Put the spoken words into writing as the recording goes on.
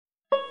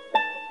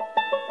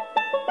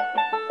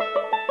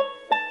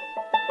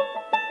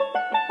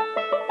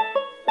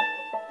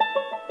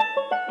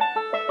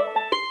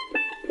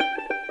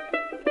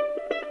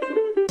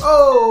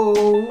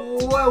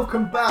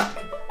Welcome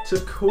back to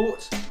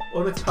Caught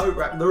on a Coat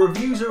Rack. The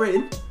reviews are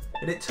in,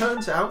 and it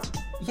turns out,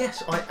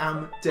 yes, I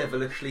am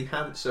devilishly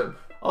handsome.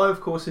 I, of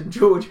course, am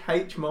George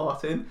H.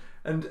 Martin,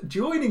 and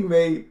joining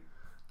me,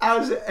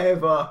 as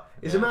ever,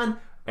 is a man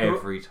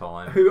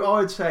who I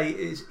would say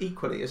is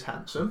equally as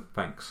handsome.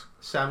 Thanks.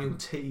 Samuel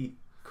T.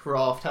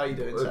 Craft. How you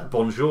doing, Sam?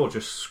 Bonjour.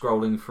 Just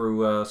scrolling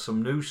through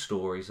some news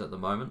stories at the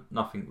moment.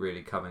 Nothing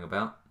really coming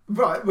about.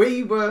 Right,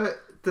 we were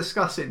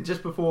discussing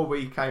just before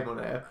we came on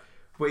air.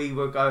 We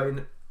were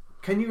going,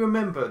 can you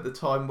remember the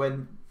time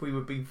when we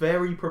would be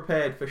very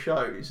prepared for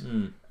shows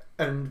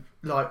and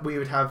like we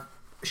would have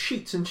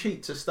sheets and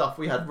sheets of stuff.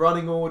 We had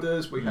running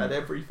orders, we had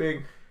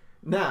everything.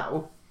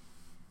 Now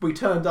we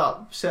turned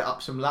up, set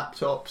up some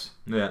laptops,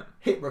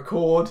 hit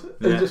record,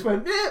 and just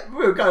went,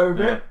 we'll go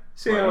with it.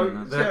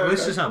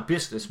 This is how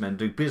businessmen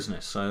do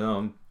business.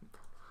 So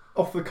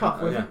off the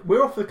cuff.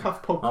 We're off the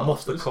cuff podcast. I'm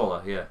off the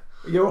collar. Yeah,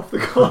 you're off the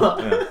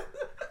collar.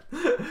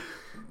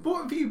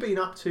 What have you been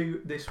up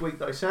to this week,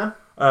 though, Sam?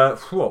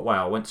 Wow,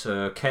 I went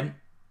to Kent.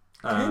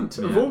 Kent,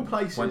 of all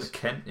places. Went to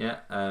Kent, yeah.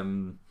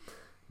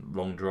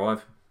 Long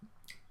drive.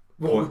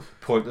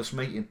 Pointless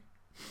meeting.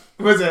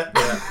 Was it?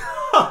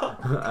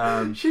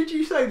 Yeah. Should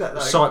you say that,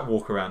 though? Site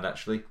walk around,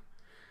 actually.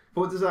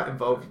 What does that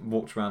involve?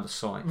 Walked around the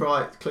site.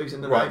 Right, clues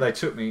in the name. Right, they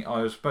took me.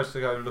 I was supposed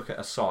to go and look at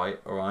a site,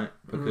 all right,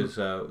 because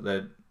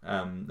they're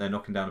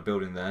knocking down a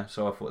building there.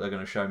 So I thought they're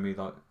going to show me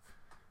like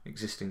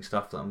existing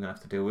stuff that I'm going to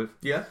have to deal with.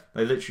 Yeah.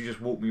 They literally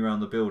just walked me around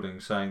the building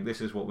saying, this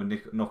is what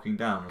we're knocking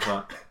down. I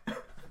was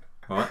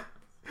like,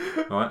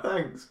 right.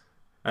 Thanks.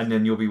 And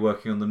then you'll be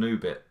working on the new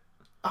bit.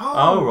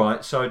 Oh,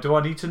 right. So do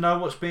I need to know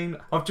what's being...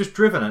 I've just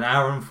driven an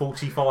hour and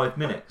 45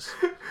 minutes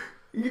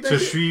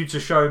for you to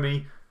show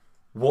me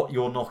what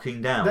you're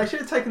knocking down. They should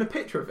have taken a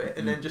picture of it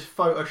and then just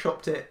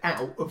photoshopped it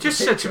out of just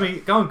the said to me,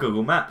 go on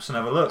Google Maps and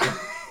have a look.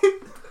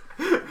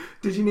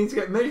 Did you need to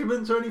get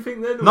measurements or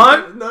anything then?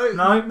 No,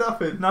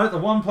 nothing. No, the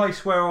one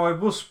place where I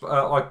was,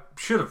 I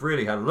should have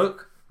really had a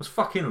look, was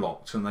fucking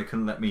locked and they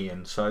couldn't let me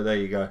in. So there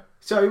you go.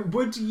 So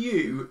would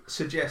you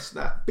suggest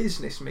that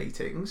business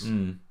meetings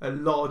are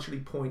largely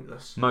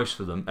pointless? Most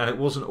of them, and it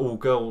wasn't all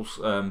girls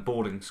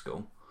boarding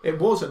school. It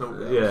wasn't all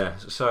girls. Yeah,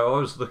 so I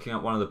was looking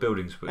at one of the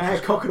buildings.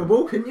 Cock and a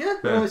walk, couldn't you?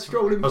 Yeah.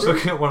 Strolling I was through.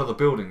 looking at one of the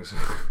buildings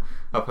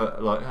up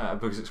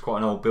at because it's quite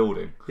an old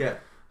building. Yeah.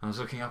 I was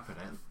looking up at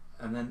it,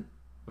 and then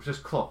I've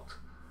just clocked.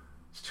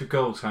 There's two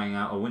girls hanging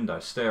out a window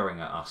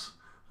staring at us.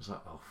 I was like,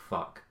 oh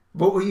fuck.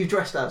 What were you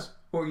dressed as?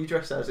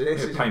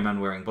 Payman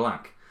wearing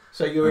black.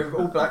 So you're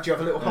all black. Do you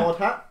have a little hard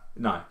hat?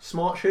 No.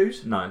 Smart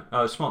shoes? No.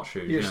 Smart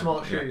shoes.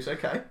 Smart shoes,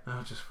 okay. And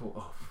I just thought,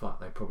 oh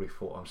fuck, they probably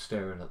thought I'm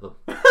staring at them.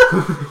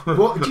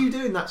 What do you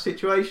do in that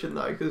situation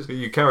though? Because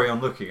you carry on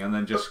looking and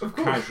then just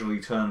casually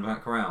turn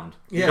back around.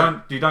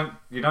 Yeah. You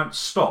don't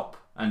stop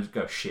and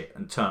go shit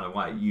and turn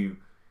away.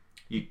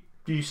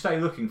 You stay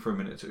looking for a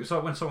minute. It's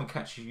like when someone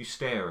catches you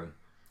staring.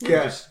 You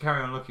just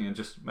carry on looking and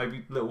just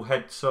maybe little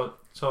head side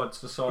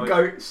to side.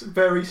 Go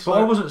very slow.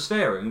 But I wasn't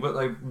staring, but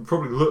they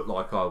probably looked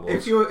like I was.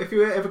 If you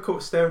were ever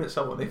caught staring at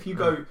someone, if you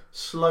go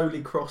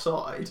slowly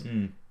cross-eyed,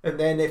 and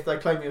then if they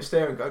claim you're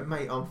staring, go,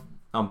 mate,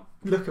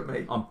 look at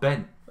me. I'm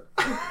bent.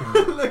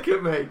 Look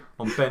at me.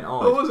 I'm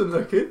bent-eyed. I wasn't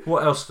looking.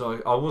 What else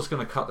do I was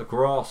going to cut the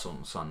grass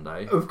on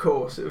Sunday. Of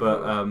course.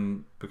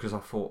 Because I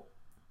thought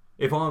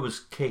if I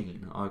was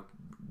keen, I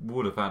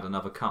would have had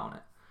another cut on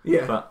it.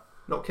 Yeah. But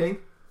not keen.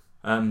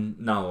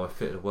 No, I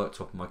fitted a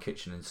worktop in my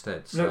kitchen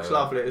instead. So, looks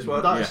lovely as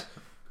well. That's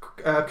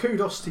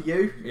kudos to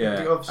you.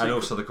 Yeah, and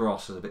also the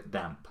grass is a bit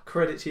damp.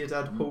 Credit to your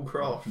dad, Paul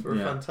Craft, for a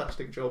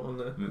fantastic job on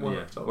the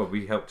worktop. Well,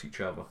 we helped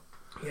each other.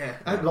 Yeah,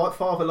 like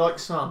father, like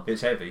son.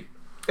 It's heavy.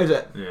 Is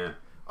it? Yeah.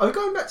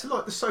 Going back to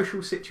like the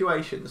social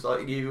situations,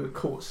 like you were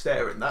caught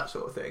staring, that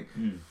sort of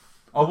thing.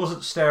 I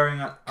wasn't staring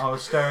at. I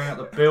was staring at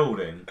the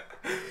building.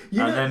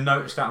 Then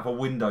noticed out of a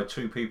window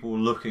two people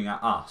looking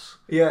at us.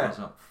 Yeah. I was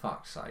like,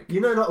 fuck's sake. You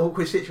know, like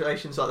awkward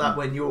situations like that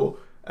when you're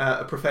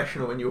a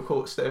professional and you're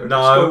caught staring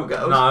at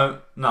schoolgirls?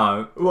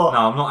 No. What?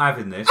 No, I'm not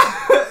having this.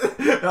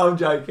 I'm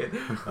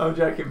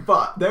joking.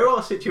 But there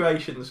are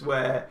situations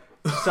where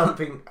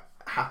something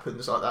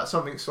happens like that,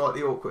 something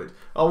slightly awkward.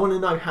 I want to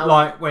know how...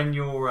 Like when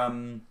you're...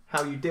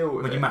 how you deal with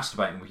it. When you're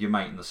masturbating with your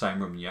mate in the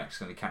same room and you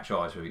accidentally catch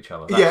eyes with each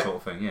other. That sort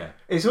of thing, yeah.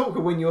 It's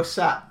awkward when you're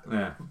sat...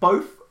 Yeah.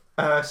 Both...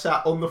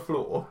 sat on the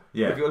floor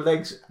with your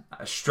legs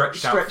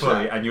stretched out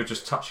fully and you're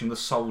just touching the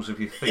soles of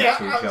your feet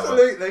to each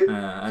absolutely.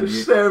 other.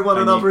 Just staring one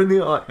another in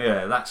the eye.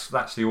 Yeah, that's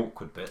the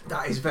awkward bit.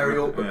 That is very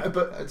awkward. Yeah.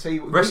 But I tell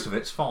you, the rest of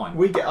it's fine.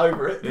 We get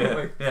over it, don't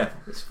we? Yeah,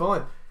 it's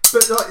fine.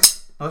 But like,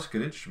 that's a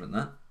good instrument,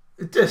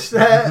 that. Just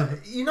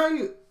you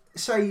know,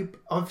 say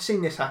I've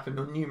seen this happen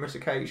on numerous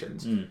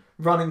occasions.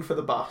 Running for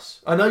the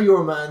bus. I know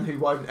you're a man who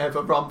won't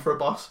ever run for a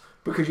bus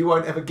because you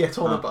won't ever get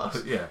on a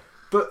bus. Yeah.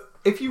 But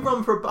if you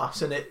run for a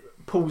bus and it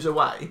pulls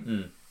away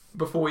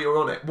before you're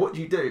on it, what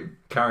do you do?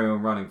 Carry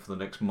on running for the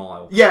next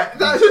mile. Yeah,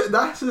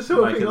 that's the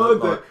sort of thing I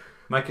do.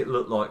 Make it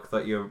look like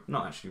that you're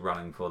not actually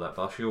running for that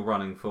bus, you're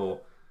running for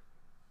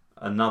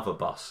another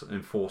bus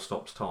in 4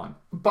 stops time.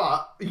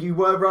 But you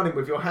were running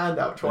with your hand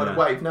out trying to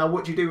wave. Now,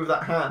 what do you do with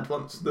that hand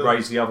once the...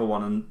 Raise the other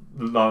one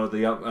and lower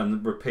the other,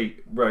 and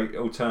repeat,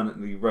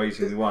 alternately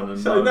raising the one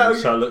and lower,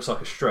 so it looks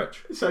like a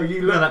stretch. So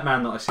you know that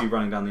man that I see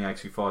running down the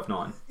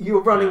A259?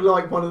 You're running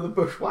like one of the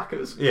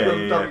bushwhackers from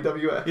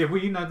WWF. Yeah, well,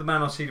 you know the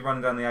man I see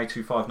running down the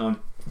A259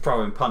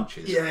 throwing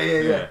punches?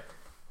 Yeah.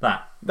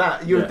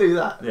 That, you would do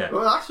that? Yeah.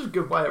 Well, that's a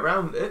good way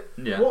around it.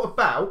 Yeah. What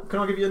about, can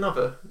I give you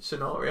another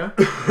scenario?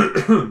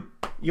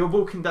 You're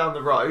walking down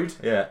the road.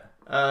 Yeah.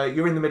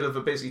 You're in the middle of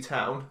a busy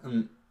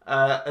town.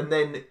 And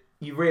then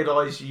you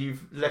realise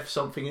you've left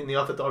something in the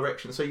other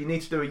direction. So you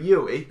need to do a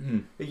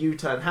a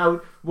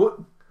U-turn. What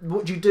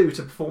do you do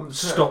to perform the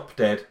turn? Stop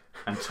dead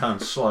and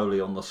turn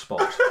slowly on the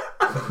spot.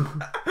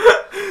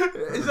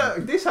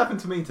 This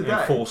happened to me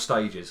today. In 4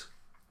 stages.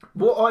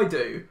 What I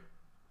do,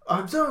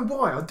 I don't know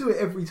why, I do it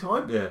every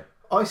time. Yeah.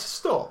 I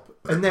stop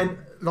and then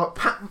like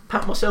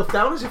pat myself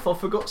down as if I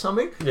forgot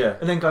something. Yeah.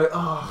 And then go,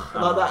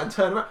 like that and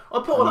turn around. I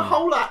put on a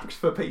whole act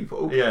for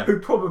people who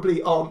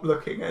probably aren't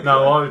looking anyway.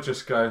 No, I would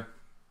just go,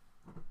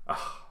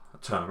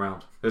 turn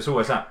around. There's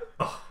always that.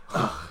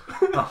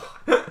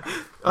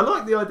 I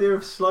like the idea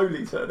of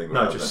slowly turning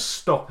around. No, just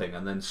stopping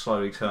and then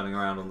slowly turning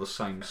around on the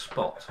same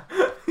spot.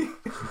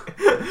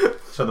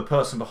 So the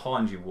person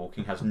behind you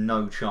walking has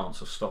no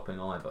chance of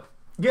stopping either.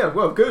 Yeah,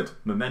 well, good.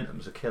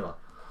 Momentum's a killer.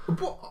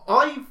 But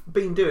I've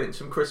been doing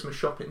some Christmas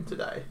shopping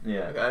today.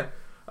 Yeah. Okay.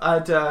 I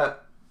had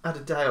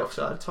a day off,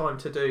 so I had time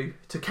to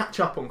catch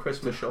up on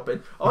Christmas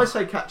shopping. I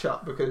say catch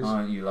up because...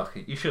 Aren't you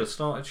lucky? You should have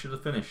started, should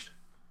have finished.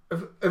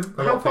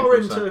 How far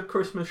into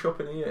Christmas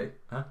shopping are you?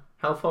 Huh?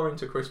 How far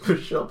into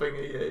Christmas shopping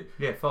are you?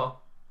 Yeah, far.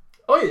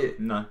 Are you?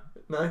 No.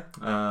 No?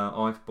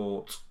 I've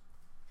bought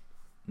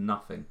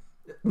nothing.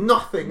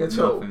 Nothing at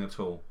all? Nothing at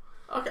all.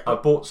 Okay. I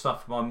bought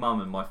stuff for my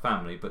mum and my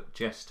family, but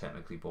Jess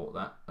technically bought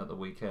that at the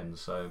weekend,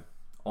 so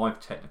I've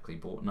technically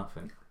bought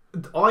nothing.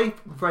 I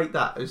rate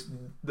that as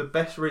the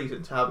best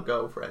reason to have a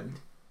girlfriend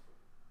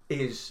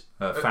is...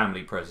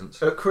 family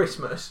presents. At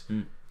Christmas.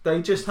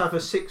 They just have a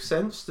sixth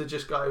sense to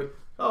just go,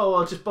 oh,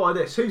 I'll just buy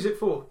this. Who's it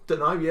for? Don't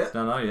know yet.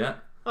 Don't know yet.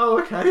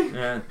 Oh, okay.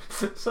 Yeah.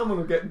 Someone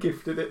will get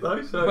gifted it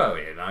though. So. Well,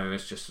 you know, it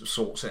just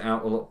sorts it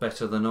out a lot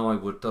better than I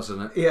would,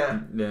 doesn't it? Yeah.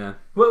 Yeah.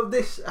 Well,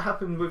 this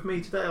happened with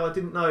me today. I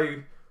didn't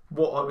know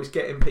what I was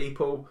getting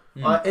people.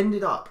 I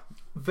ended up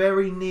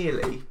very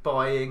nearly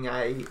buying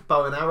a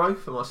bow and arrow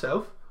for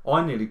myself.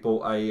 I nearly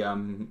bought a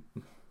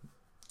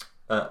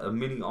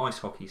mini ice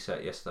hockey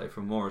set yesterday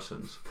from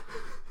Morrison's.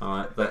 All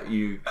right, that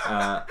you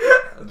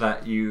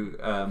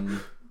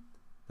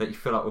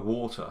fill up with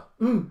water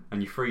and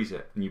you freeze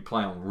it and you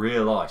play on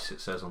real ice. It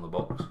says on the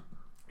box.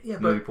 Yeah,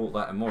 but nearly bought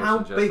that in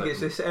Morrison's. How big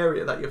is this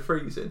area that you're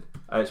freezing?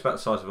 It's about the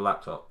size of a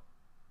laptop.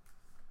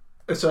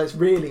 So it's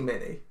really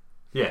mini.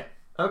 Yeah.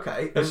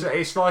 Okay.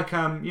 It's like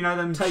you know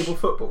them table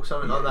football,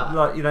 something like that.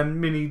 Like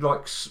mini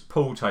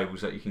pool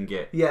tables that you can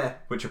get. Yeah.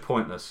 Which are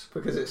pointless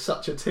because it's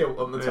such a tilt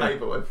on the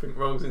table. Everything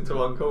rolls into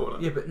one corner.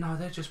 Yeah, but no,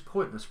 they're just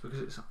pointless because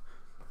it's.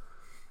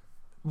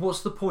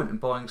 What's the point in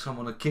buying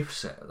someone a gift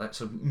set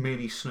that's a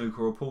mini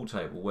snooker or pool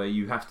table where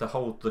you have to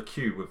hold the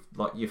cue with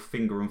like your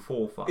finger and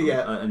forefinger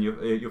and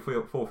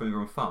your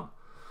forefinger and thumb,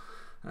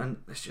 and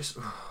it's just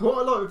what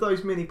I like with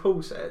those mini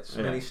pool sets,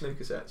 mini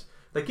snooker sets.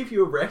 They give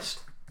you a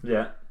rest.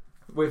 Yeah.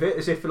 With it,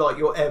 as if like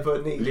you're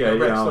ever needing a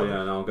rest. No,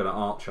 I'm going to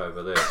arch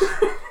over this.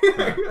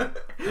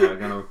 I'm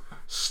going to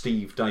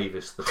Steve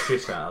Davis the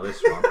shit out of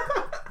this one.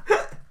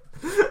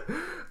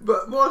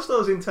 But whilst I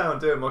was in town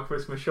doing my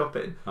Christmas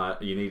shopping,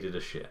 you needed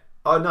a shit.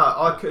 I know.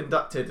 I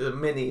conducted a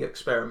mini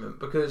experiment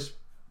because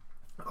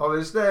I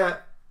was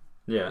there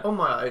on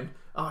my own.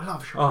 Oh, I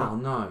love shopping. Oh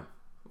no.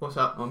 What's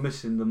up? I'm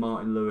missing the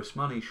Martin Lewis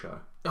Money Show.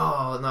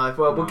 Oh no!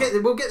 Well, we'll get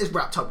this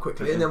wrapped up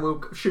quickly, and then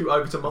we'll shoot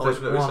over to Martin Lewis.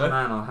 There's one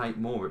man I hate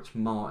more. It's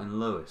Martin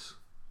Lewis.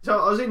 So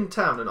I was in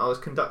town and I was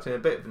conducting a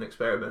bit of an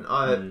experiment.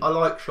 I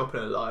like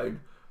shopping alone.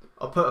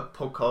 I put a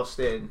podcast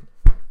in,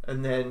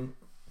 and then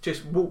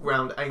just walk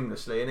around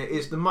aimlessly, and it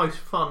is the most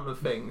fun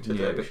thing to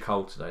do. Yeah, a bit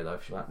cold today though,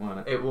 for that,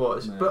 wasn't it? It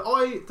was, but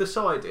I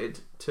decided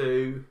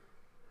to.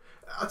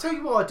 I'll tell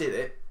you why I did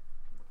it.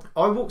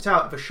 I walked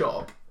out of a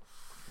shop,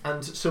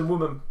 and some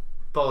woman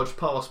barged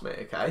past me.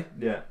 Okay.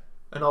 Yeah.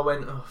 And I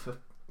went, oh, for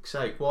fuck's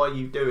sake, why are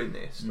you doing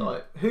this?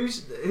 Like,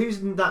 who's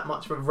in that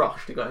much of a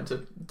rush to go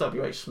into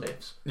WH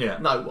Smith's? Yeah.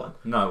 No one.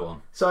 No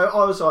one. So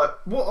I was like,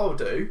 what I'll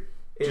do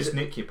is just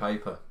nick your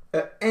paper.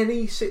 At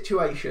any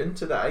situation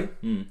today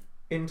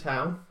in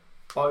town,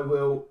 I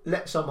will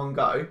let someone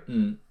go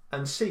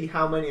and see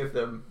how many of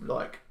them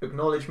like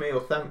acknowledge me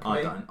or thank me.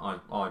 I don't.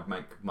 I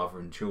make mother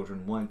and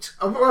children wait.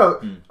 Well,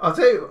 I'll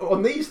tell you,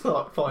 on these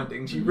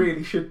findings, you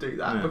really should do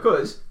that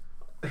because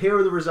here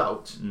are the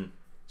results.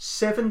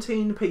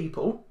 17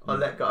 people I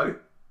let go.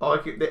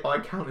 I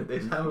counted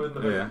this. How in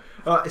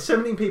the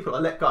 17 people I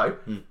let go.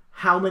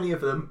 How many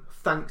of them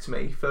thanked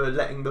me for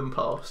letting them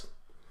past?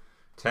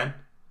 10.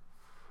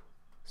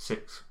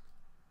 6.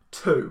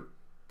 2.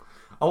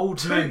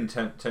 Old men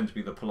tend to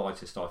be the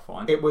politest, I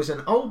find. It was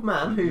an old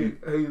man who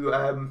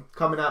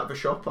coming out of a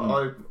shop.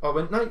 I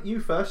went, no, you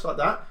first, like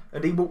that,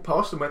 and he walked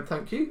past and went,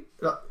 thank you.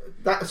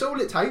 That's all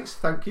it takes,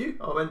 thank you.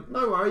 I went,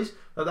 no worries,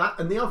 like that.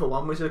 And the other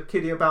one was a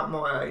kiddie about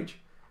my age.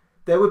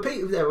 There were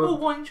people. Well,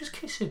 why don't you just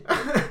kiss him?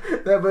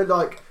 There were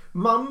like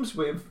mums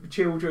with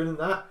children and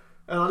that.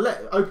 And I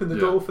open the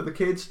door for the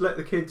kids, let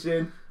the kids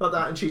in, like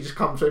that, and she just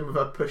comes in with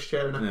her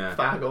pushchair and a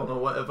fag on or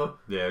whatever.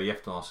 Yeah, you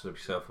have to ask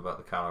yourself about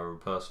the calibre of a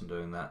person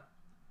doing that.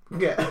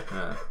 Yeah.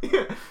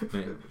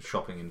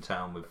 Shopping in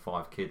town with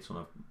 5 kids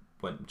on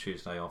a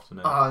Tuesday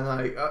afternoon. Oh,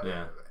 no.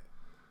 Yeah.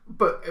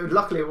 But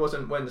luckily it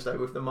wasn't Wednesday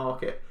with the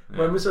market. Yeah.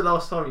 When was the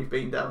last time you've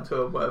been down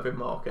to a Worthing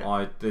market?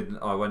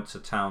 I went to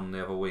town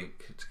the other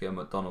week to get a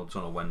McDonald's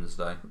on a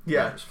Wednesday.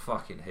 Yeah. It was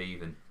fucking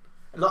heaving.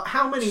 Like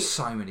how many?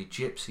 So many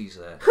gypsies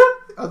there.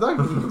 I don't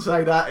think you can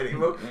say that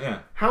anymore. Yeah.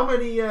 How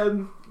many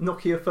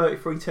Nokia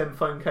 3310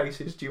 phone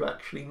cases do you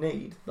actually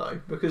need though?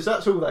 Because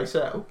that's all they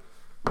sell.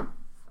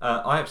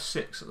 I have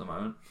 6 at the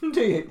moment.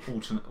 Do you?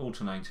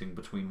 Alternating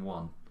between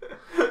 1.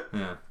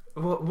 Yeah.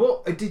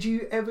 What did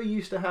you ever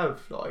used to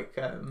have like?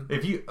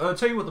 If you I'll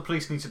tell you what the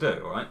police need to do.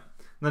 All right.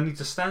 They need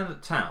to stand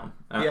at town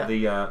at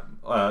the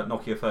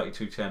Nokia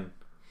 3210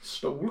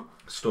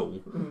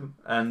 stall,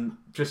 and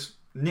just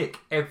nick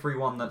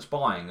everyone that's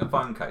buying a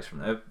phone case from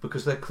there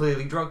because they're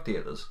clearly drug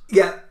dealers.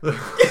 Yeah.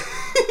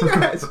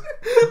 Yes.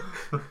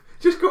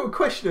 Just got a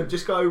question of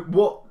just go,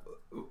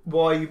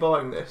 why are you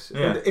buying this?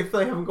 Yeah. And if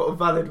they haven't got a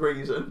valid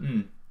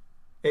reason,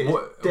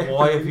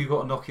 why have you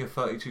got a Nokia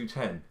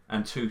 3210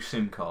 and 2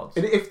 SIM cards?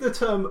 And if the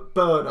term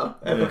burner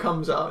ever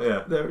comes up,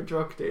 they're a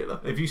drug dealer.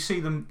 If you see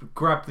them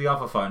grab the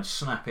other phone,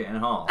 snap it in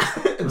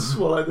half and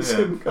swallow the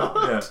SIM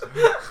card,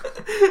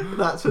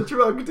 that's a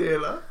drug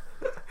dealer.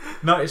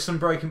 Notice some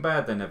Breaking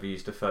Bad, they never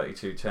used a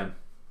 3210,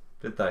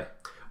 did they?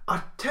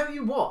 I tell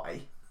you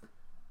why.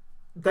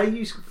 They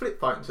use flip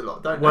phones a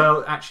lot, don't they?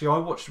 Well, actually, I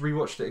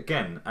rewatched it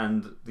again,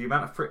 and the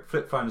amount of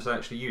flip phones they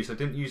actually use, they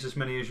didn't use as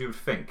many as you would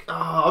think. Oh,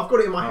 I've got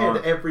it in my head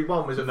that every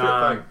one was a flip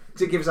phone.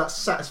 Because it gives that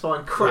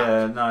satisfying crack.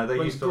 Yeah, no, they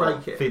used a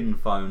lot of thin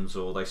phones,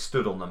 or they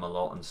stood on them a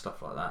lot and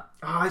stuff like that.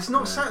 Oh, it's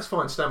not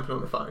satisfying stamping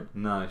on the phone.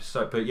 No,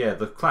 but yeah,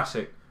 the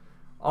classic...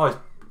 I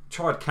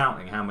tried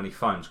counting how many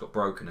phones got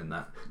broken in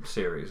that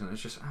series, and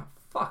it's just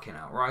fucking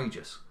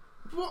outrageous.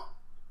 What?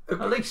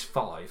 At least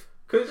 5.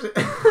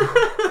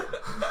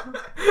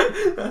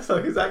 That's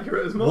like as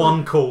accurate as mine.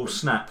 One call,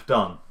 snap,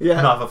 done. Yeah.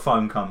 Another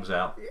phone comes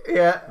out.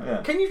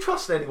 Yeah. Can you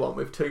trust anyone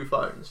with 2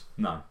 phones?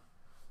 No.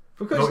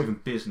 Because not even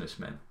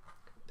businessmen.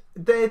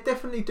 They're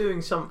definitely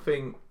doing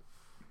something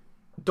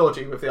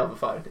dodgy with the other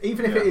phone.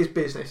 Even if it is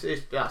business,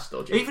 that's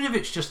dodgy. Even if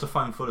it's just a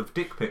phone full of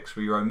dick pics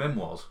for your own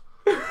memoirs.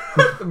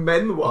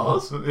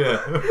 Memoirs?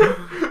 Yeah.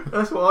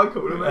 That's what I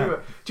call them anyway.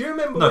 Do you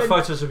remember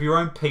photos of your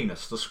own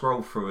penis to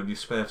scroll through in your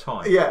spare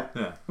time? Yeah.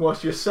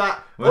 Whilst you're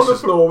sat on the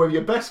floor with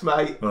your best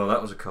mate. Well,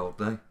 that was a cold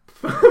day.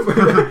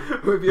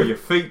 with your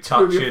feet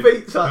touching. With your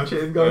feet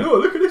touching, going, oh,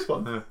 look at this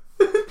one. Yeah.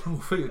 Oh,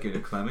 feet are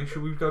getting clammy.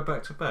 Should we go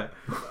back to bed?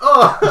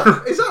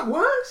 Oh, is that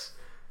worse?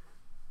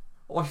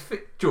 I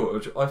think,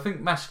 George,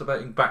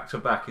 masturbating back to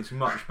back is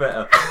much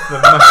better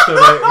than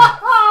masturbating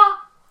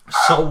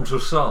soul to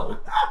soul.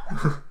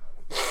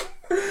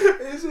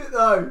 Is it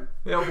though?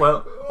 Yeah,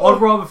 well,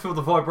 I'd rather feel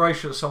the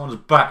vibration of someone's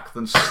back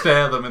than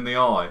stare them in the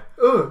eye.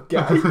 Oh, gay?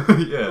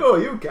 Yeah. Oh,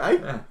 you're gay?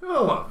 Yeah.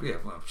 Oh.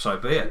 Well, so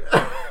be it.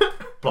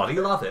 Bloody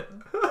love it.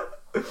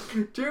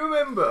 Do you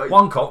remember?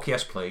 One cock,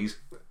 yes please.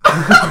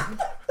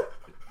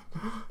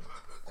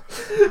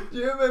 Do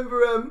you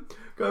remember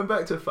going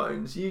back to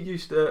phones? You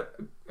used to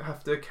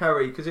have to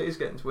carry, because it is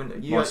getting to winter.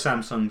 My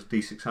Samsung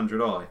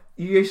D600i.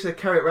 You used to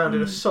carry it around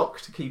in a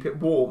sock to keep it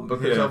warm,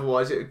 because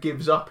otherwise it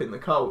gives up in the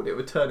cold. It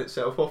would turn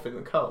itself off in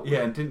the cold.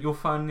 Yeah, and didn't your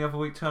phone the other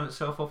week turn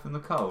itself off in the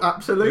cold?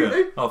 Absolutely.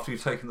 Yeah, after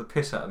you've taken the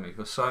piss out of me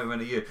for so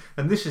many years.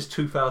 And this is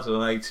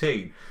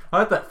 2018. I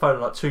had that phone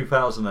like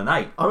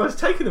 2008. I was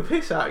taking the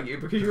piss out of you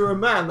because you're a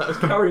man that was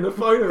carrying a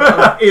phone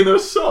around in a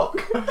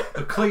sock.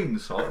 A clean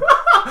sock.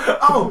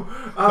 Oh,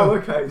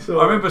 okay.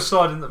 So I remember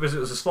sliding, because it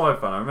was a slide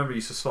phone, I remember you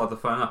used to slide the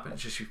phone up and it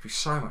just used to be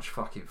so much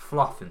fucking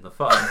fluff in the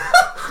phone.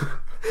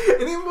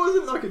 And it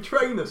wasn't like a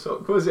trainer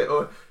sock, was it?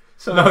 No,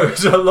 it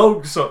was a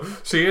long sock.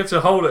 So you had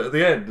to hold it at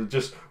the end and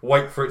just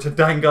wait for it to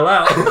dangle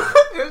out.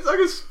 It was like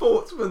a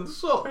sportsman's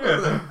sock,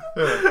 wasn't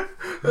it?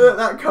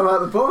 That come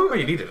out the bottom. Well,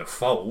 you needed a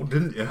fold,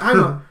 didn't you? Hang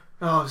on.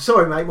 Oh,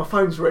 sorry, mate, my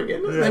phone's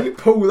ringing. And then you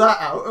pull that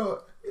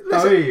out.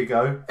 Listen, here you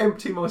go.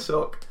 Empty my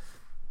sock.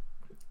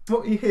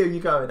 What are you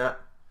going at?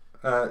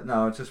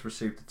 No, I just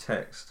received a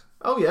text.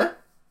 Oh, yeah?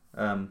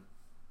 No,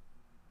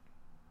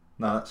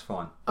 that's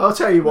fine. I'll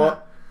tell you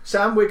what,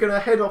 Sam, we're going to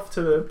head off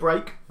to the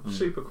break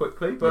super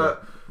quickly,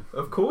 but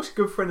of course,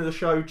 good friend of the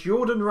show,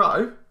 Jordan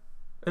Rowe,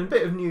 and a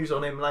bit of news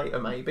on him later,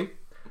 maybe.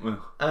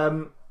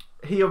 Well.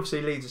 He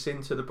obviously leads us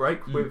into the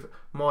break with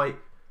my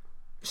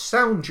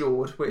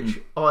Soundjord, which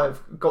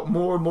I've got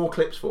more and more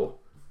clips for.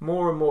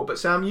 More and more. But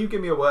Sam, you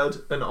give me a word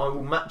and I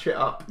will match it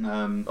up.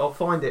 I'll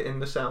find it in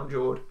the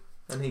Soundjord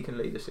and he can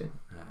lead us in.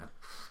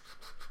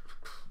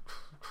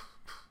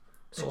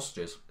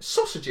 Sausages.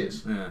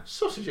 Sausages. Yeah.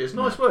 Sausages.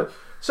 Nice word.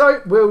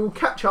 So we'll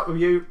catch up with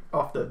you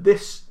after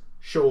this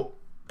short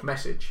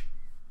message.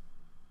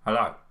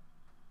 Hello.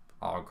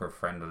 I'm a good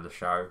friend of the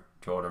show,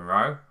 Jordan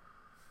Rowe.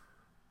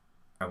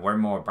 And when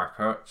my back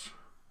hurts,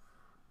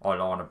 I lie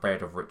on a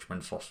bed of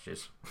Richmond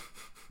sausages.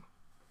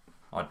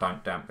 I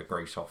don't damp the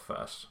grease off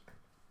first.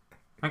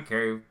 Thank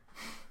you.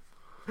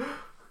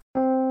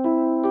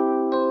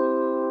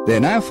 There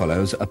now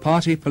follows a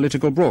party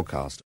political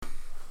broadcast.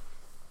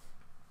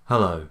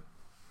 Hello.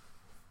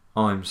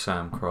 I'm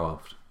Sam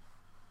Craft.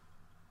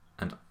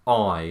 And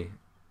I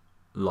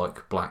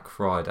like Black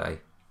Friday.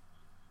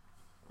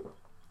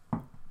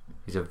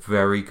 He's a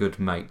very good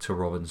mate to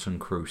Robinson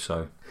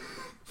Crusoe.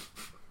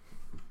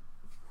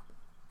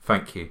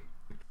 Thank you.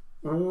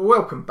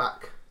 Welcome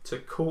back to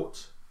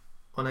Court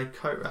on a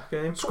Coat Rack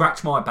game.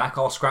 Scratch my back,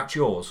 I'll scratch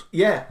yours.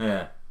 Yeah.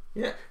 Yeah.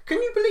 Yeah.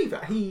 Can you believe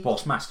that?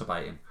 Whilst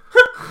masturbating.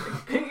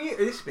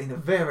 This has been a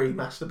very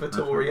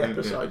masturbatory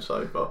episode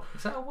so far.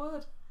 Is that a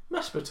word?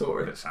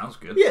 Masturbatory. It sounds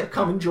good. Yeah,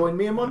 come and join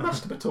me in my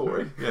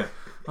masturbatory. Yeah.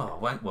 Oh,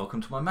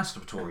 welcome to my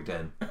masturbatory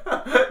den.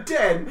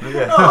 Den?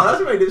 Yeah. Oh,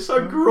 that's made it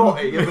so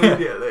grotty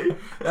immediately.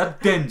 Add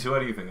den to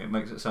anything, it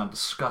makes it sound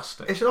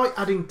disgusting. It's like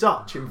adding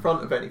Dutch in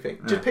front of anything.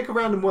 Just pick a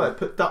random word,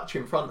 put Dutch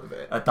in front of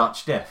it. A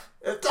Dutch deaf.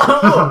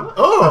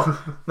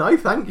 Oh, no,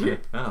 thank you.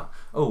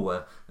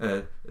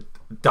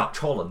 Dutch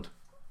Holland.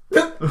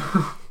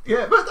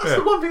 Yeah, but that's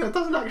the one thing that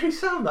doesn't actually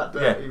sound that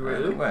dirty,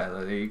 really.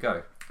 Well, there you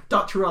go.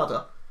 Dutch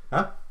rudder.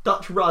 Huh?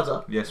 Dutch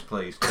rudder. Yes,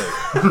 please, too.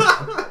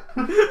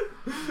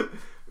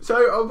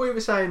 So we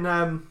were saying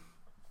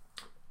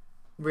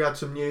we had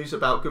some news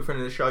about good friend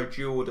of the show,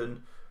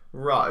 Jordan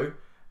Rowe,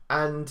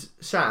 and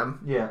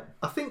Sam. Yeah.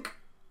 I think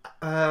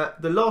the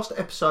last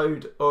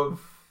episode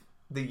of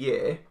the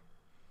year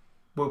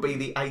will be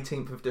the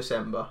 18th of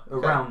December.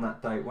 Okay? Around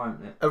that date,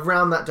 won't it?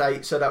 Around that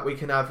date, so that we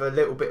can have a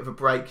little bit of a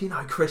break. You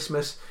know,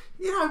 Christmas.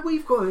 You know,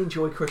 we've got to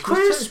enjoy Christmas.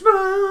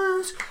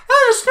 Christmas,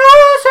 and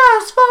snows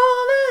has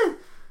fallen.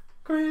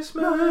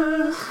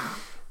 Christmas.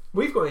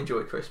 We've got to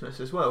enjoy Christmas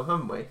as well,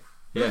 haven't we?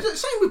 Yeah.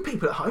 Same with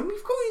people at home.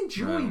 You've got to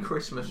enjoy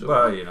Christmas.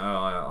 Well, you know,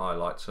 I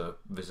like to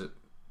visit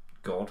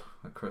God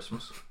at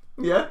Christmas.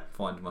 Yeah.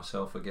 Find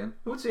myself again.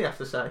 What does he have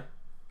to say?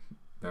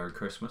 Merry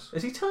Christmas.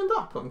 Has he turned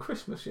up on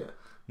Christmas yet?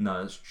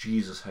 No, it's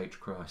Jesus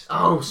H. Christ.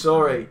 Oh,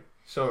 sorry.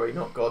 Sorry,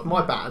 not God.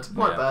 My bad.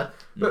 My bad.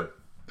 But,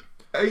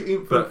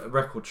 but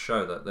records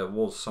show that there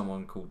was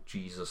someone called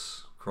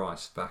Jesus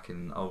Christ back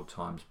in old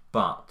times,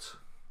 but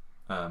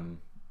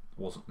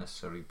wasn't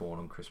necessarily born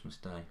on Christmas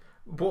Day.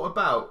 What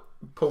about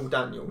Paul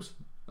Daniels?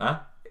 Huh?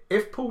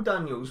 If Paul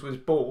Daniels was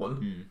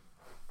born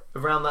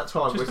around that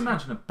time... Just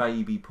imagine a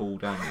baby Paul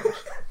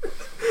Daniels.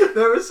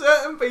 There are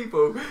certain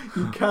people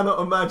you cannot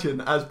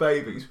imagine as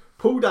babies.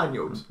 Paul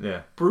Daniels.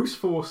 Yeah. Bruce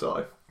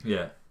Forsyth.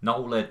 Yeah.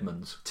 Noel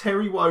Edmonds.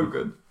 Terry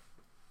Wogan.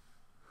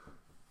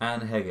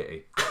 Anne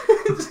Hegarty.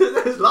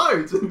 There's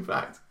loads, in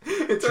fact.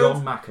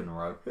 John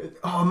McEnroe.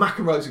 Oh,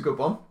 McEnroe's a good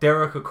one.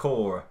 Derek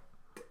Acora.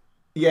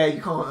 Yeah,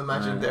 you can't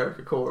imagine Derek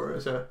Acora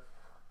as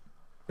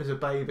a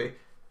baby.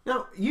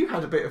 Now, you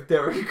had a bit of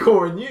Derek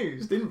Acora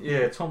news, didn't you?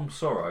 Yeah, Tom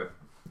Sorrow.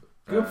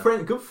 Good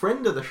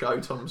friend of the show,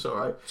 Tom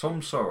Sorrow.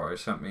 Tom Sorrow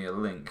sent me a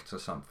link to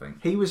something.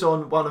 He was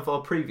on one of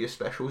our previous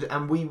specials,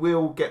 and we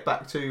will get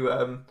back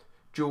to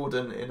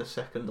Jordan in a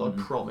second, I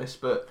promise,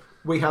 but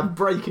we have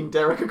breaking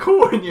Derek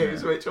Acora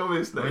news, which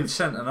obviously... He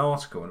sent an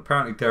article, and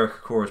apparently Derek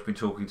Acora has been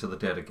talking to the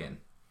dead again.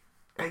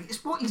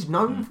 It's what he's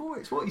known for,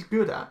 it's what he's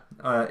good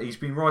at. He's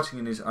been writing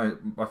in his... I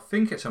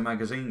think it's a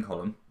magazine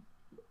column.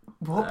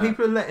 What?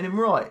 People are letting him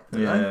write?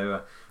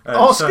 Yeah.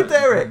 Ask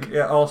Derek!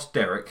 Yeah, ask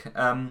Derek.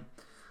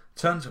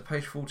 Turn to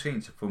page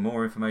 14 for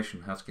more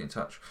information on how to get in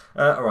touch.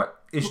 Alright,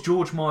 is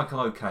George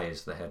Michael okay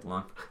is the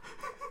headline.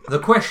 The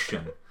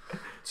question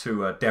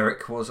to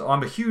Derek was,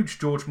 I'm a huge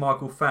George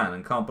Michael fan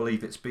and can't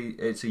believe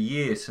it's a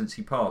year since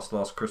he passed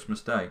last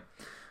Christmas Day.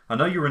 I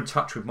know you're in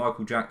touch with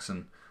Michael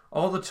Jackson.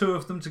 Are the two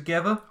of them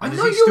together? And I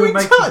know you're in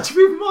touch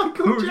with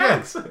Michael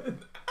Jackson.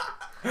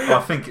 Well,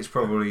 I think it's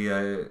probably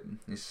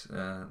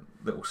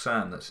little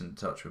Sam that's in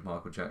touch with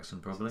Michael Jackson,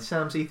 probably.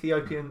 Sam's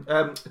Ethiopian...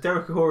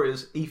 Derek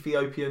Acora's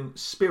Ethiopian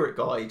spirit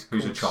guide.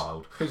 Who's a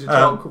child. Who's a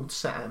child called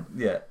Sam.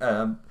 Yeah.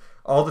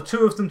 Are the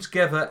two of them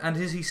together, and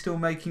is he still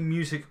making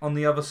music on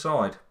the other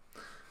side?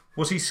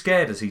 Was he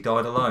scared as he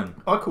died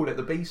alone? I call it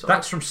the B-side.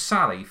 That's from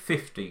Sally,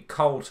 50,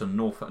 Carlton,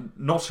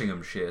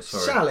 Nottinghamshire.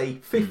 Sorry. Sally,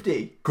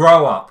 50.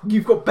 Grow up.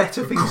 You've got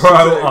better things to do.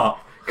 Grow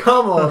up.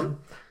 Come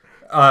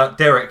on.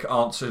 Derek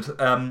answered,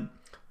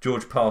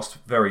 George passed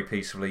very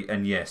peacefully,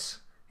 and yes,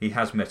 he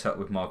has met up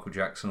with Michael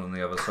Jackson on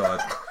the other side,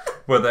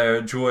 where they're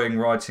enjoying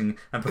writing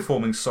and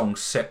performing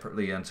songs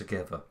separately and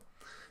together.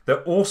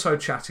 They're also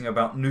chatting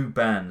about new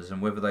bands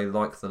and whether they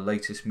like the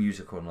latest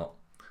music or not.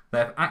 They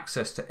have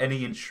access to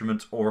any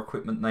instrument or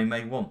equipment they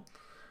may want.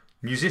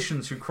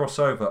 Musicians who cross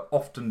over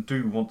often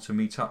do want to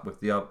meet up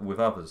with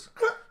others,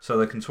 so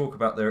they can talk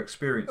about their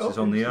experiences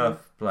on the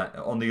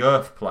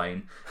earth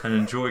plane and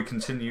enjoy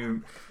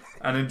continuing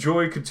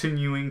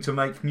to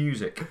make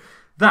music.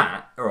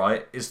 That,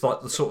 right, is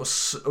like the sort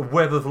of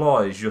web of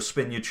lies you'll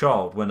spin your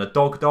child when a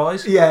dog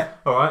dies. Yeah.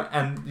 All right,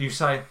 and you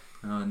say,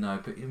 oh no,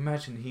 but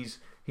imagine he's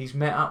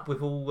met up with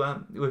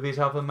with his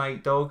other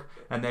mate dog,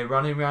 and they're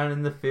running around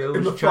in the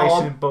fields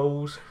chasing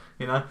balls.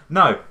 You know,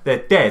 no,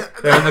 they're dead.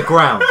 They're in the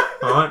ground.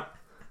 All right.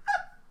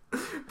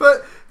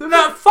 But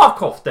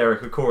fuck off,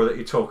 Derek Acorah, that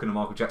you're talking to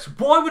Michael Jackson.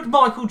 Why would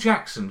Michael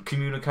Jackson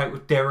communicate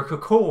with Derek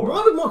Acorah?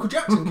 Why would Michael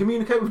Jackson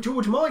communicate with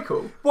George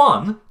Michael?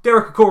 One,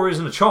 Derek Acorah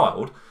isn't a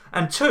child,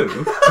 and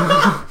two.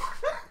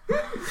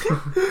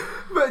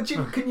 But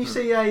can you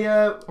see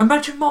a?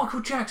 Imagine Michael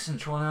Jackson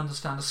trying to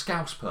understand a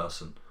Scouse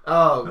person.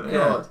 Oh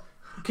God!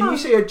 Can you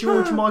see a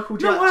George Michael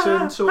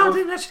Jackson sort of? I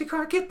didn't actually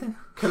quite get there.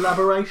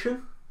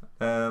 Collaboration.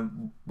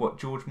 What,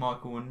 George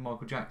Michael and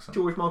Michael Jackson?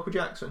 George Michael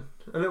Jackson.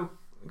 A little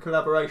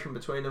collaboration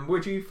between them.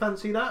 Would you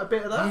fancy that? A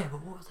bit of that? Yeah,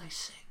 but what would they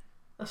sing?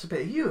 That's a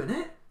bit of you, isn't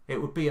it?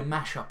 It would be a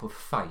mashup of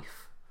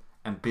Faith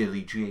and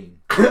Billie Jean.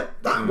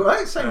 That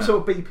works. Same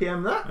sort of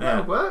BPM.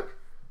 That'll work.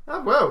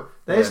 Oh well.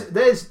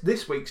 There's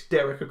this week's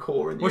Derek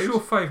Acorah news. What's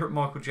your favourite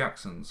Michael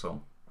Jackson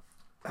song?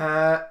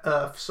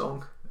 Earth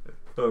Song.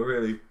 Oh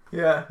really?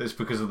 Yeah. It's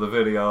because of the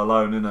video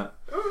alone, isn't it?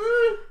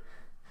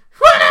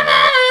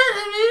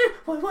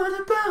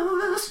 What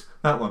about us?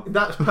 That one.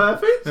 That's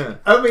perfect. Yeah.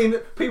 I mean,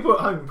 people at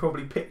home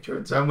probably picture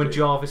it. And when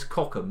Jarvis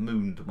Cocker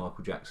mooned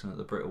Michael Jackson at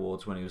the Brit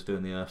Awards when he was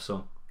doing the Earth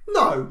Song.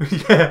 No.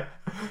 Yeah.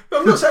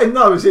 I'm not saying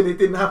no as in it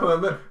didn't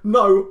happen, but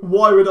no,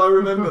 why would I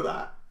remember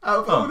that?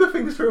 Out of all the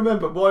things to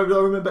remember, why would I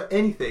remember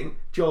anything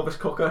Jarvis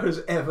Cocker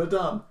has ever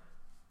done?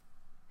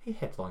 He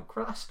headlined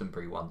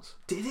Glastonbury once.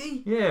 Did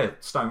he? Yeah,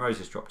 Stone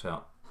Roses dropped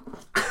out.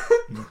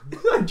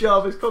 Is that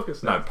Jarvis Cocker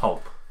stuff? No,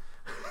 Pulp.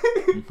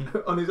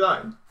 On his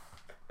own?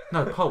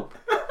 No, Pulp.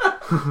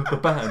 The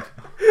band.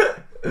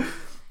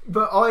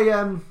 But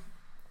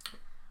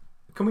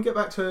can we get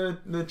back to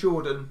the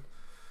Jordan?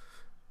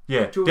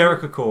 Yeah,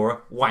 Derek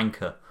Acorah,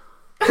 wanker.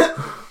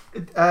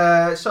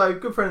 So,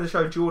 good friend of the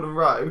show, Jordan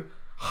Rowe,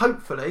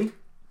 hopefully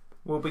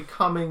will be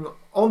coming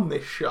on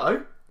this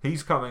show.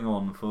 He's coming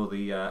on for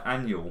the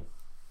annual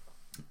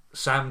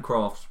Sam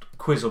Craft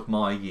Quiz of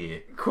My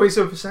Year. Quiz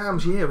of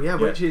Sam's Year, yeah,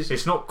 which is...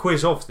 It's not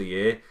Quiz of the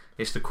Year,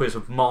 it's the Quiz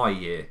of My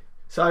Year.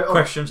 So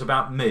questions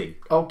about me.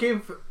 I'll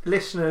give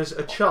listeners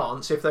a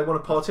chance if they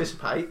want to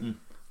participate.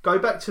 Go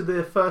back to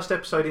the first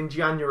episode in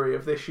January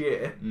of this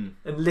year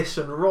and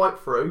listen right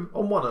through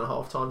on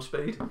 1.5 times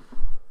speed.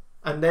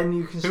 And then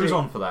you can see... Who was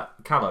on for that?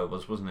 Callow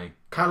wasn't he?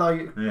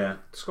 Callow. Yeah.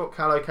 Scott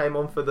Callow came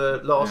on for the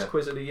last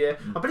quiz of the year.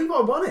 I believe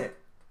I won it.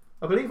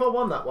 I believe I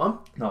won that one.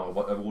 No,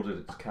 I awarded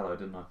it to Callow,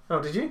 didn't I?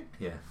 Oh, did you?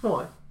 Yeah.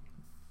 Why?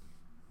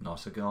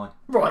 Nicer guy.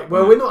 Right,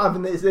 well, we're not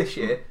having this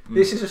year.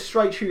 This is a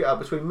straight shootout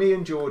between me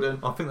and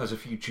Jordan. I think there's a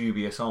few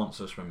dubious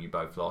answers from you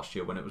both last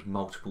year when it was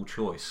multiple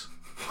choice.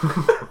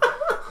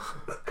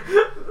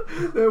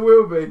 There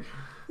will be.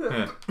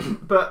 Yeah.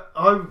 But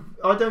I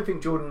don't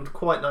think Jordan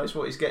quite knows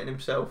what he's getting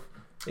himself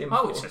in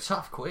for. It's a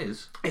tough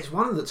quiz. It's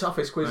one of the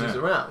toughest quizzes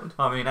around.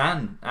 I mean,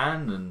 Anne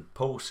and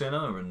Paul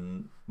Sinner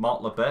and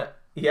Mark Labette.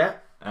 Yeah.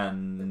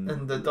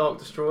 And the Dark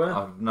Destroyer.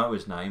 I know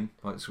his name,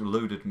 but it's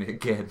eluded me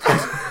again.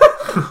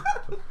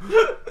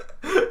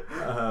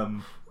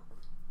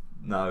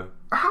 No.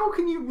 How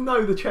can you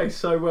know the chase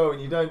so well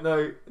and you don't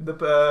know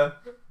the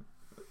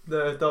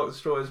Dark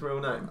Destroyer's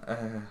real name?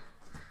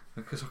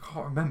 Because I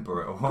can't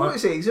remember it. All right? What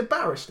is he? He's a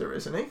barrister,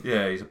 isn't he?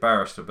 Yeah, he's a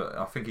barrister, but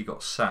I think he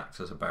got sacked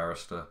as a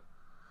barrister.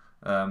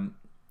 The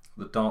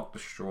Dark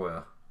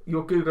Destroyer.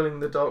 You're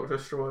Googling the Dark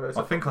Destroyer.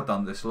 I think I've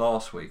done this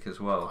last week as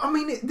well. I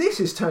mean, this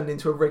has turned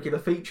into a regular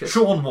feature.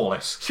 Sean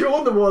Wallace.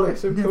 Sean the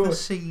Wallace, of Never course.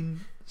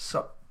 seen...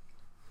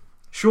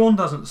 Sean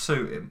doesn't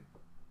suit him.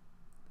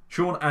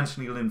 Sean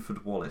Anthony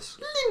Linford Wallace.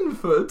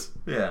 Linford?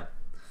 Yeah.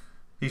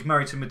 He's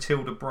married to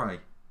Matilda Bray.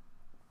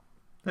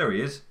 There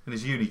he is, in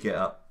his uni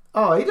get-up.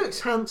 Oh, he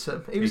looks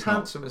handsome. He was He's not.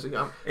 handsome as a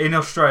young... In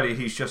Australia,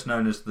 he's just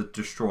known as the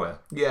Destroyer.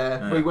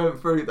 Yeah, we went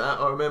through that.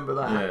 I remember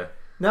that. Yeah.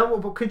 Now,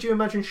 what could you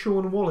imagine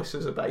Sean Wallace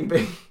as a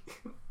baby?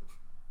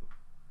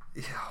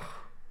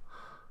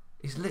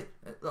 He's lit.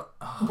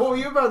 What were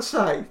you about to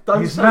say?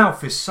 His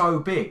mouth is so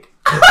big.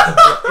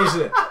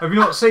 Isn't it? Have you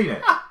not seen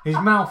it? His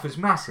mouth is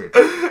massive.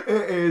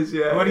 It is,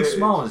 yeah. When he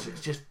smiles, it's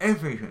just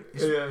everything.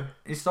 Yeah.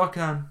 It's like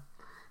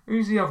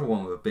who's the other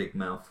one with a big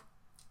mouth?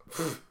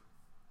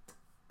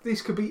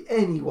 This could be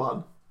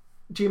anyone.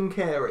 Jim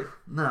Carrey.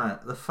 No,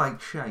 the fake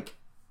shake.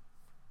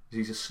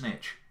 He's a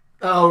snitch.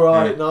 Oh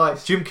right, Yeah.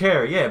 nice. Jim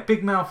Carrey, yeah,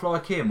 big mouth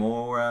like him,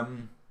 or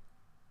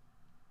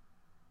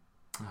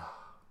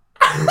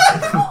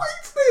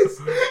What's this?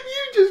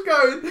 You just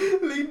going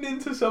leading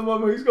into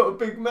someone who's got a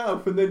big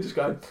mouth and then just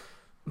going,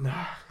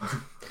 nah.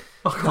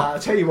 I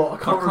tell you what, I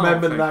can't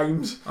remember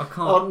names. I can't.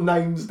 Aren't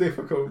names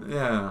difficult?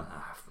 Yeah,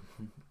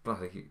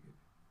 bloody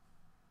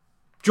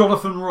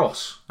Jonathan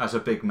Ross has a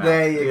big mouth.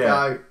 There you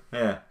go.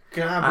 Yeah.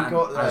 Have we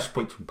got that?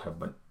 Speak from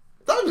Pegman.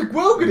 That was a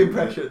well good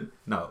impression.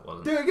 No, it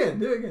wasn't. Do it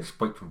again.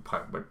 Speak from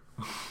Pegman.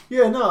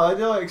 Yeah, no, I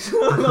like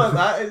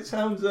that. It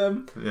sounds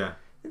Yeah.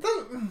 It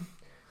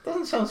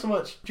doesn't sound so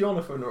much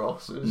Jonathan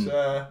Ross as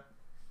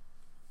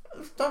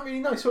don't really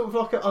know. Sort of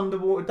like an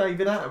underwater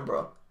David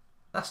Attenborough.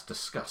 That's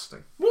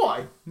disgusting.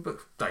 Why? But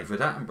David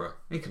Attenborough,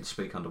 he can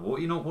speak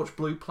underwater. You not watch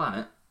Blue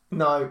Planet?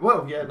 No.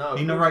 Well, yeah, no.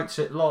 He narrates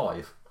it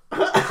live.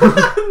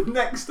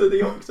 Next to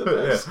the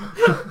octopus.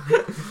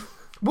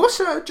 What's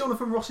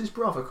Jonathan Ross's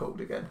brother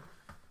called again?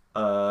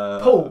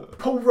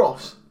 Paul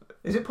Ross.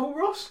 Is it Paul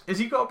Ross? Has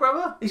he got a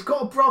brother? He's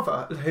got a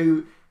brother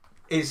who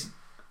is...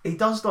 He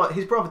does like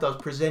his brother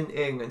does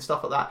presenting and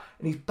stuff like that,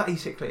 and he's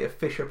basically a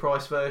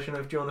Fisher-Price version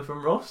of Jonathan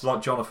Ross.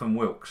 Like Jonathan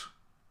Wilkes.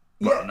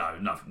 Yeah.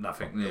 Well, no,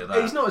 nothing near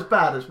that. He's not as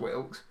bad as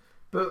Wilkes,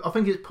 but I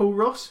think it's Paul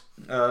Ross.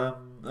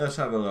 Let's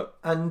have a look.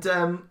 And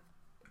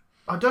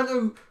I don't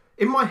know...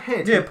 In my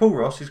head... Yeah, Paul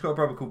Ross. He's got a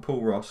brother called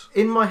Paul Ross.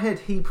 In my head,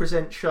 he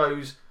presents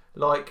shows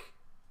like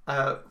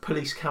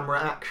Police Camera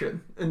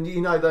Action. And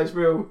you know, those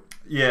real...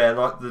 Yeah,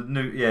 like the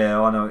new... Yeah,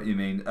 I know what you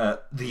mean.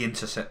 The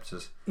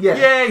Interceptors.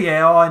 Yeah.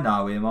 Yeah, I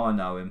know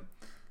him.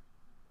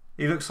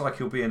 He looks like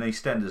he'll be in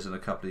EastEnders in a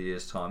couple of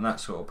years' time. That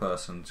sort of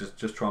person.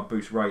 Just try and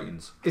boost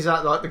ratings. Is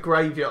that like the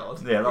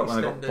Graveyard? Yeah, like when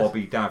they got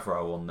Bobby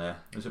Davro on there.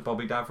 Is it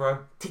Bobby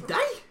Davro? Did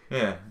they?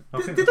 Yeah.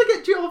 Did they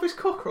get Jarvis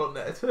Cocker on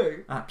there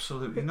too?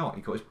 Absolutely not.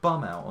 He got his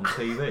bum out on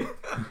TV.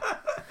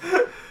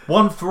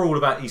 One for all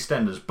about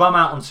EastEnders. Bum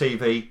out on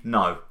TV,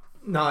 no.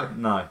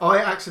 No. I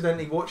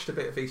accidentally watched a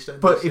bit of EastEnders.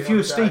 But if you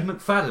were Steve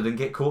McFadden and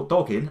get caught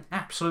dogging,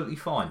 absolutely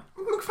fine.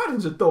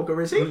 McFadden's a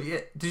dogger, is he? Well,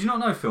 yeah. Did you not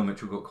know Phil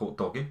Mitchell got caught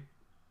dogging?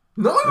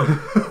 No.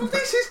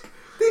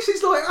 This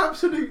is like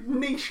absolute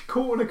niche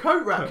caught in a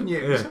coat rack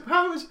news.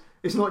 Yeah.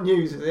 It's not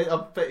news, is it? I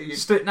bet you.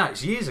 No,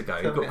 it's years ago.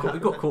 He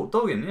got caught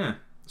dogging. Yeah.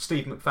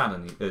 Steve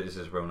McFadden is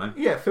his real name.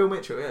 Yeah, Phil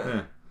Mitchell.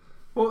 Yeah.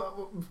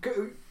 Well,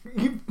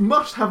 you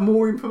must have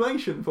more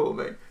information for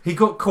me. He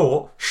got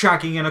caught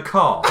shagging in a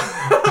car.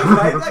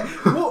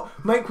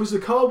 What make was the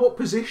car? What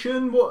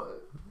position? What?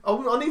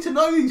 I need to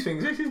know these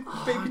things. This is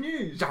big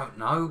news. I don't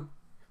know.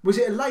 Was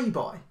it a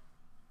lay-by,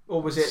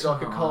 or was it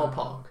like a car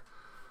park?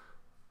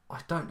 I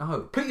don't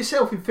know. Put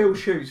yourself in Phil's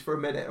shoes for a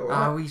minute, all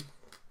right?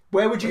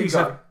 Where would you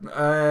go?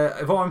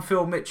 If I'm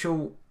Phil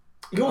Mitchell,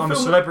 I'm a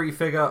celebrity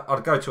figure,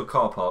 I'd go to a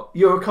car park.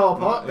 You're a car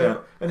park? Yeah.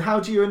 And how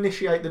do you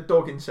initiate the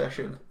dogging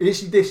session?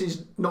 This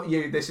is not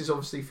you, this is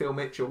obviously Phil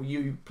Mitchell,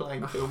 you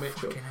playing Phil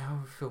Mitchell. Fucking how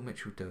would Phil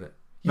Mitchell do it?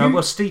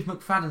 Well, Steve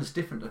McFadden's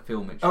different to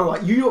Phil Mitchell. Oh,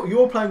 right,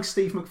 you're playing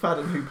Steve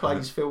McFadden who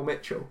plays Phil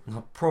Mitchell.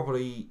 I'll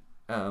probably...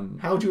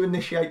 how do you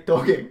initiate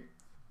dogging?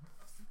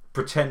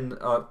 Pretend,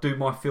 do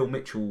my Phil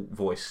Mitchell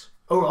voice.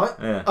 All right.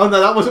 Yeah. Oh no,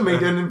 that wasn't me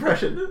doing an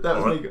impression.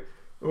 That was me.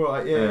 All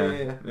right.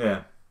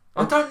 Yeah.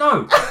 I don't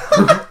know.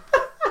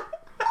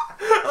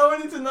 I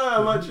wanted to know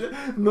how much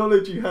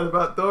knowledge you had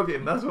about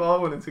dogging. That's what I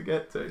wanted to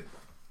get to.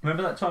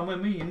 Remember that time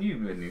when me and you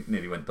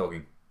nearly went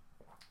dogging?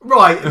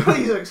 Right.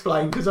 Please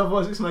explain, because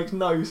otherwise this makes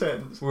no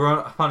sense. We were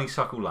on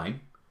Honeysuckle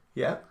Lane.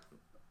 Yeah.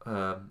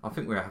 I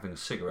think we were having a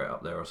cigarette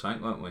up there or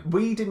something, weren't we?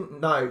 We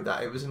didn't know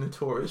that it was a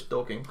notorious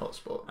dogging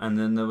hotspot. And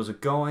then there was a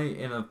guy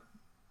in a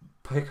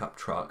pickup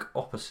truck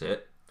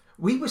opposite.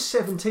 We were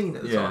 17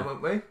 at the time,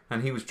 weren't we?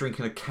 And he was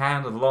drinking a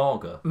can of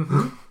lager.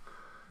 Mm-hmm.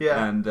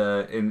 Yeah. And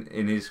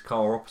in his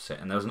car opposite.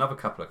 And there was another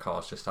couple of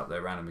cars just up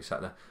there randomly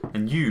sat there.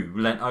 And you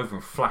leant over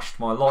and flashed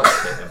my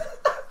lights at him.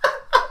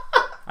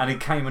 And he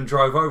came and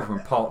drove over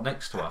and parked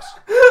next to us.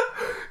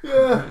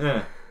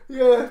 Yeah.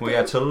 We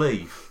had to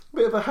leave.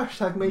 Bit of a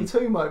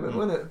 #MeToo moment,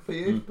 wasn't it, for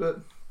you?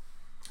 But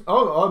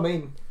I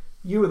mean,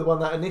 you were the one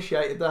that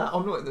initiated that.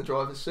 I'm not in the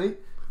driver's seat.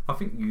 I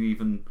think you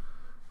even...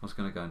 I was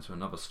going to go into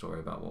another story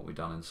about what we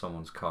done in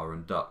someone's car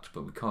and ducked,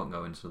 but we can't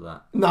go into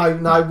that.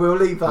 No, we'll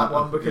leave that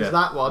one because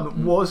that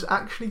one was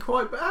actually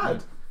quite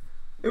bad.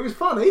 It was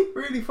funny,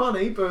 really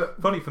funny,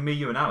 but... Funny for me,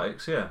 you and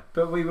Alex, yeah.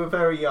 But we were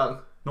very young.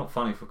 Not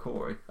funny for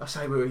Corey. I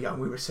say we were young,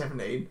 we were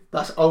 17.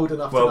 That's old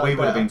enough to know Well, we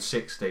would have been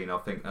 16, I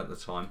think, at the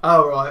time.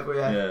 Oh, right, well,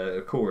 yeah. Yeah,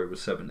 Corey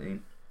was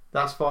 17.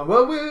 That's fine.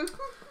 Well, we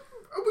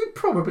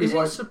probably Is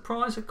won't... it a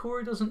surprise that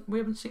Corey doesn't... We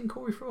haven't seen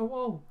Corey for a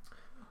while.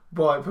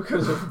 Why?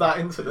 Because of that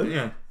incident?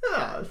 Yeah.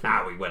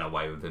 We went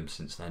away with him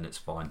since then, it's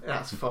fine.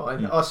 That's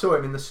fine. I saw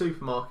him in the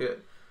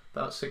supermarket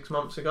about 6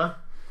 months ago.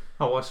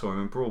 Oh, I saw him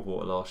in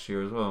Broadwater last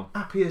year as well.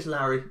 Happy as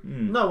Larry.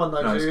 No one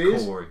knows who he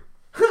is. Corey.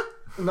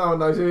 No one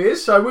knows who he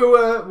is, so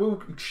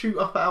we'll shoot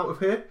up out of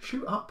here.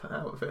 Shoot up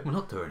out of here. We're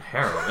not doing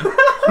heroin.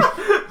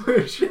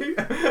 We'll shoot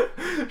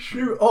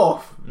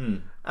off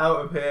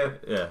out of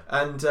here. Yeah.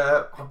 And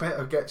I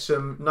better get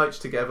some notes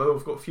together.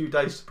 We've got a few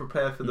days to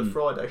prepare for the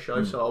Friday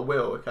show, so I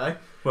will, okay?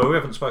 Well, we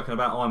haven't spoken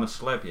about I'm a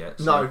Celeb yet.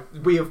 So. No,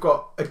 we have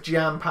got a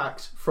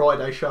jam-packed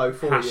Friday show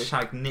for you.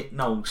 # Nick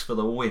Knowles for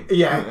the win.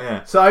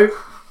 Yeah. So,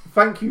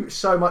 thank you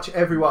so much,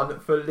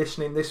 everyone, for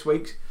listening this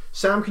week.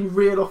 Sam, can you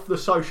reel off the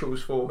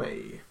socials for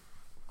me?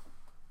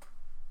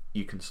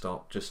 You can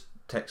start just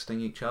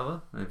texting each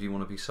other. And if you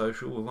want to be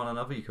social with one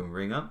another, you can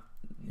ring up.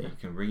 Yeah. You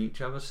can ring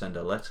each other, send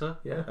a letter.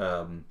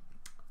 Yeah.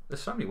 There's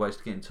so many ways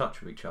to get in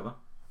touch with each other.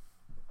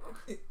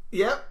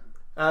 Yeah.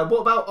 What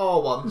about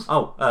our ones?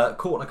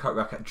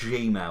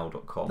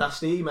 Caughtonacoatrack@gmail.com. That's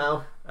the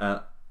email.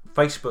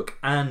 Facebook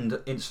and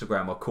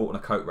Instagram are Caught in a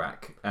Coat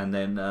Rack, and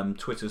then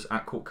Twitter's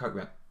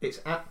 @CaughtCoatRack. It's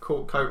at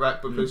Court Coat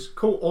Rack because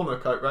Court on a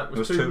Coat Rack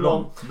was too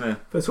long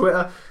for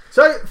Twitter.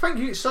 So thank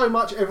you so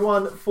much,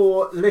 everyone,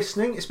 for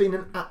listening. It's been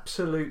an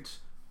absolute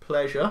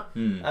pleasure.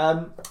 We're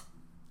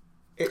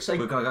going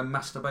to go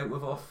masturbate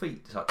with our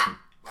feet touching.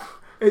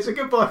 It's a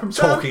goodbye from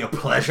Sam. Talking of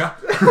pleasure.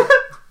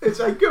 It's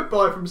a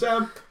goodbye from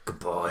Sam.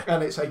 Goodbye.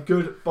 And it's a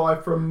goodbye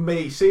from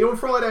me. See you on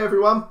Friday,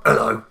 everyone.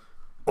 Hello,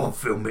 I'm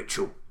Phil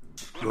Mitchell.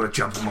 You want to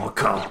jump in my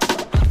car?